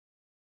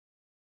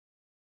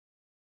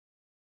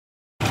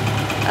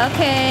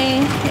Okay,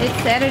 it's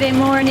Saturday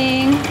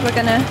morning. We're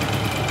gonna,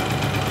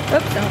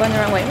 oops, I'm going the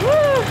wrong way.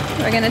 Woo!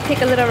 We're gonna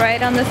take a little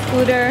ride on the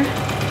scooter.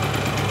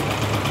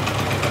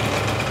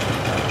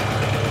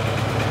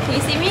 Can you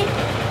see me?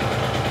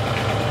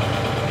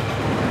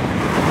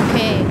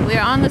 Okay, we're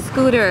on the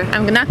scooter.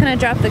 I'm not gonna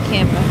drop the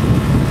camera.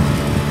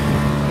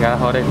 You gotta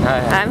hold it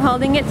tight. I'm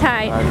holding it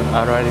tight.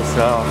 Already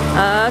slow.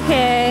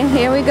 Okay,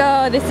 here we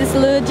go. This is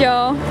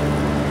Lujou.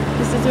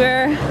 This is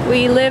where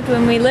we lived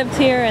when we lived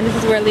here, and this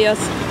is where Leo's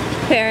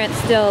parents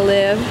still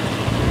live.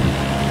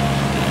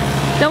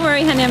 Don't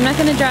worry, honey, I'm not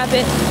gonna drop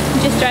it.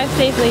 Just drive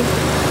safely.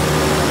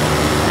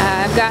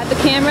 I've got the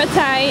camera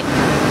tight.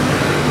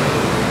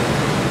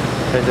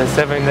 There's a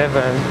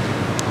 7-Eleven.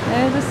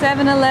 There's a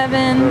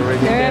 7-Eleven.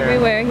 They're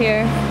everywhere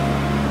here.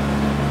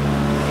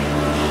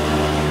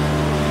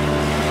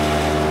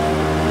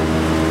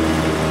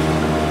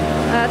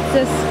 Lots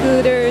of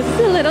scooters. It's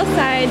a little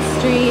side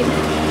street.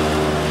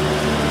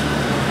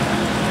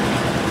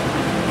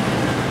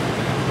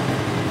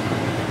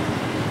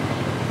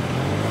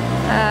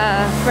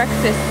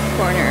 Breakfast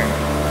corner,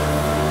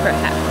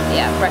 perhaps.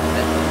 Yeah,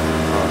 breakfast.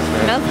 Oh,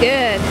 smells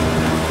good.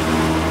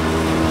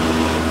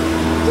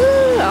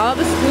 Woo, all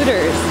the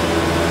scooters.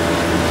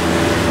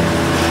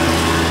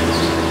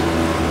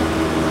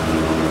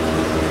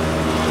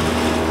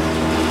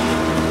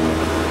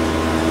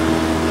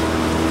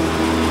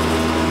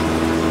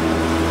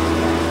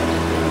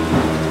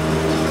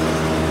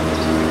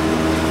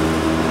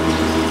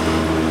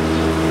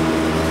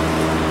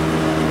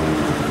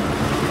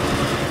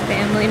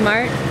 Family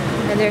Mart,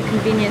 another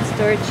convenience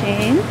store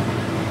chain.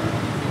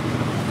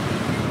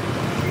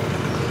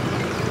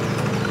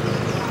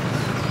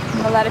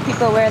 A lot of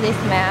people wear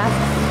these masks,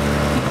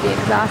 keep the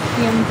exhaust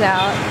fumes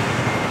out.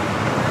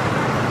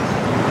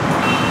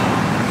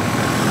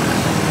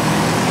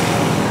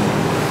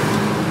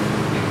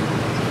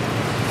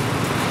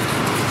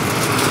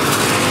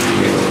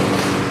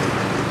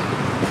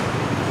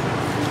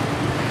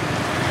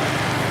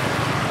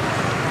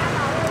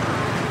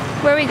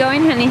 Where are we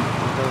going, honey?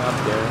 Going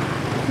up there.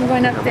 We're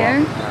going up there?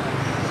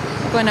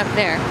 We're going up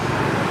there.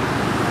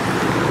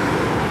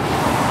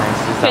 I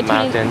see some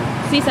mountain.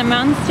 See some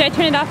mountains? Should I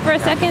turn it off for a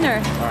second, or?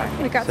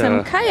 Alright. We got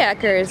some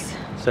kayakers.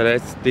 So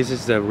this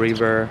is the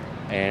river,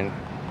 and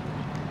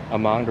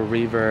among the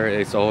river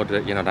is all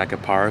the, like a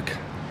park.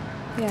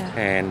 Yeah.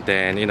 And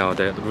then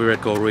the river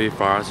go really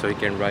far, so you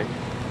can ride.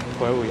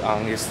 Where we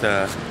on is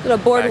the little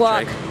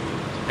boardwalk.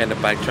 And the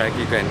bike track,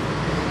 you can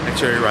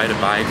actually ride a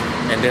bike,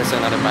 and there's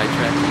another bike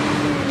track.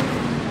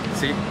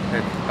 See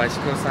the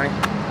bicycle sign,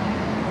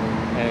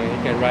 and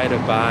you can ride a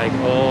bike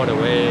all the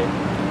way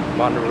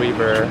on the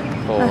river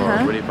for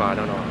really far. I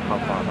don't know how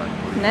far, but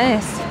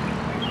nice.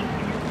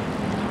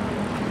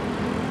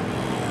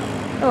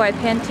 Oh, I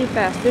panned too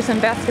fast. There's some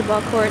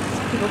basketball courts,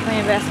 people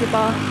playing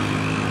basketball.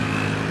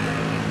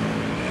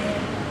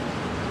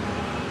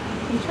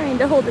 I'm trying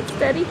to hold it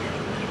steady.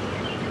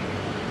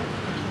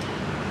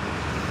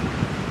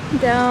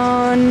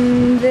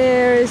 Down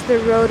there is the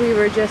road we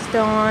were just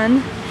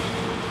on.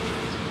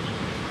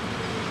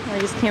 I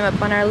just came up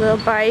on our little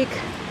bike,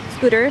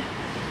 scooter.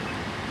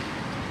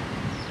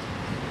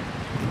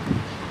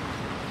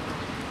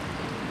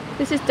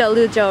 This is still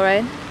Lujou,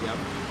 right? Yep.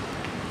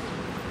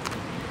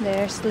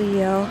 There's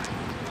Leo.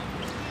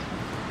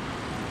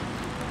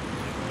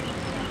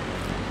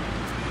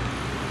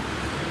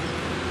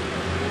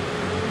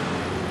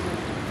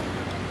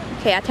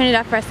 Okay, I'll turn it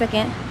off for a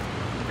second.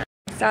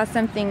 I saw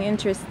something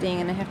interesting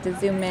and I have to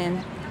zoom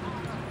in.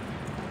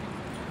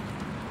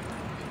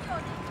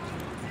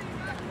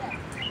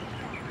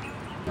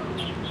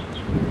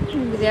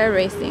 They're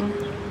racing.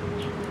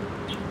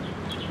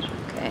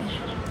 Okay.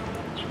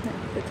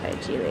 That's the Tai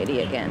Chi lady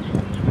again.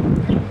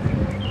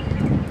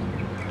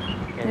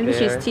 And maybe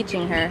she's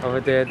teaching her. Over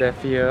there, the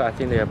field, I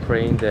think they are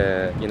playing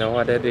the, you know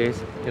what that is?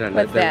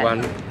 What's the that?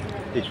 one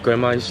the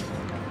grandma is.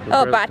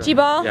 Oh, bocce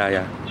ball? Yeah,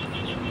 yeah.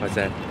 What's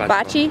that?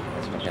 Bocce?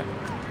 Yeah.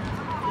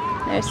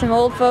 There's some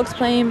old folks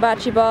playing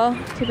bocce ball.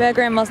 Too bad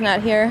Grandma's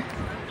not here.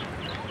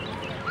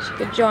 She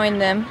could join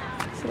them.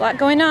 There's a lot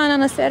going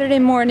on a Saturday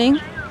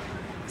morning.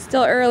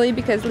 Still early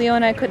because Leo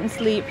and I couldn't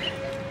sleep.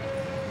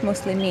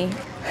 Mostly me.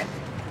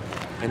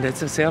 And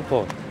that's a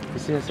sailboat. You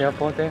see a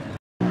sailboat there?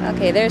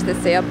 Okay, there's the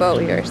sailboat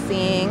we were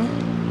seeing.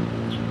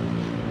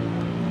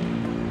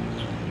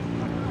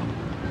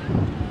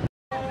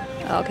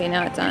 Okay,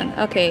 now it's on.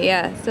 Okay,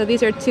 yeah. So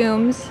these are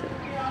tombs.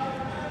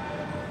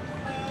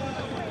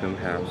 Tomb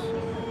house.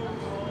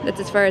 That's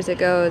as far as it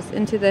goes,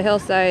 into the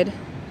hillside.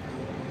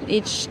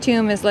 Each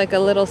tomb is like a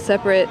little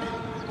separate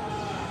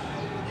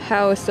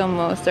house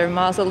almost, or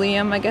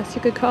mausoleum, I guess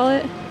you could call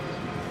it.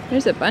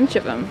 There's a bunch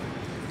of them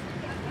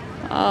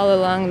all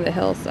along the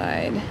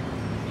hillside.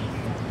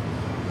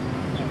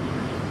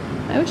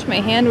 I wish my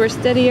hand were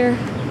steadier.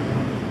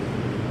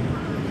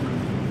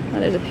 Oh,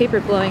 there's a paper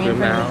blowing in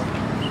front of us.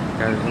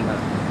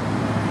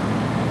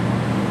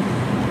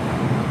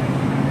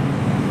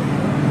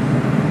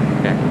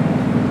 Okay.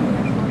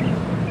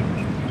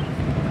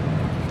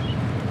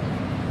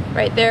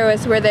 Right there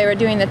was where they were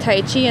doing the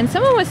Tai Chi, and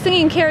someone was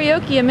singing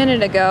karaoke a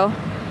minute ago.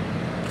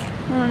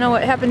 I don't know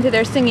what happened to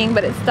their singing,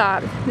 but it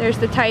stopped. There's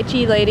the Tai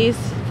Chi ladies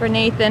for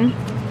Nathan.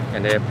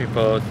 And there are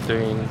people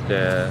doing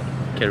the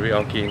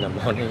karaoke in the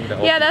morning.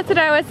 Yeah, that's what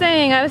I was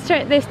saying.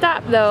 They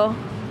stopped though.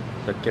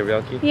 The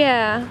karaoke?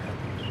 Yeah.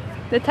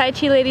 The Tai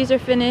Chi ladies are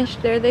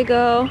finished. There they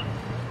go.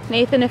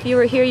 Nathan, if you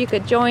were here, you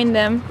could join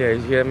them. Yeah,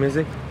 you hear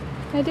music?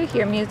 I do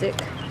hear music.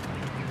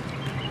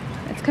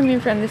 It's coming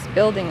from this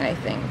building, I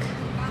think.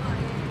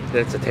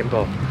 That's a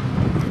temple.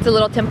 It's a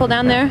little temple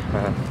down there?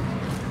 Uh-huh.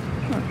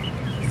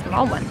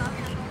 Small one.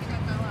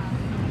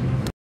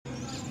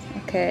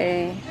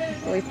 Okay,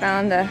 we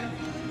found a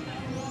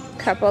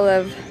couple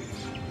of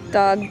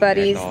dog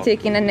buddies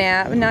taking a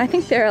nap. No, I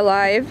think they're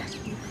alive.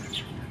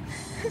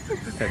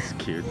 That's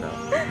cute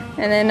though.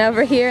 And then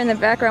over here in the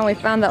background we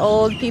found the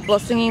old people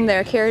singing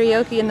their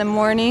karaoke in the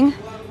morning.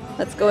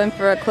 Let's go in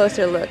for a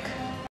closer look.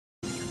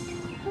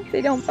 Hope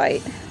they don't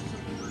bite.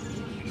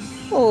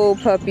 Oh,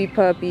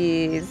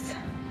 puppies.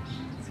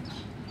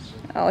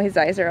 Oh, his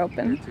eyes are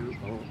open. The two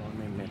old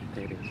men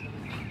meditating.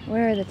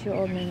 Where are the two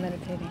old men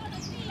meditating?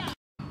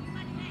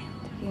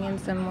 Taking in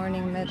some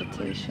morning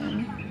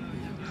meditation.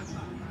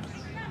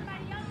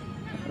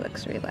 It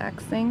looks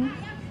relaxing.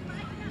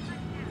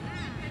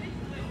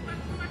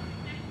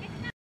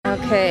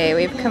 Okay,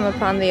 we've come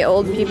upon the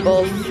old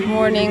people's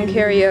morning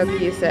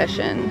karaoke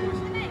session.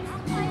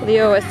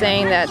 Leo was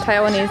saying that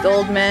Taiwanese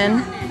old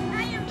men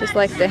just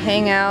like to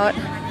hang out,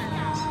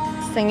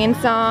 singing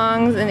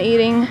songs and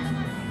eating,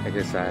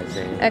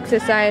 exercising,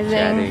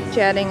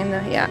 chatting in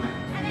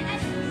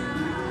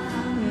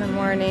the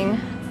morning.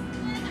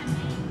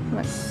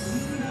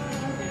 Looks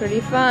pretty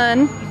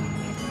fun.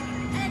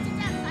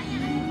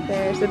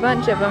 There's a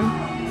bunch of them.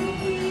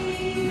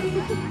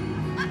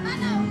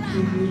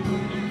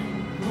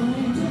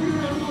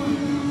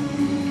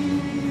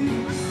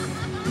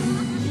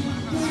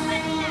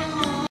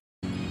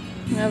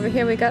 And over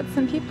here we got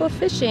some people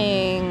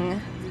fishing.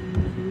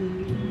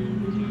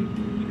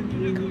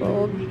 A couple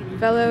old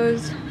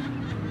fellows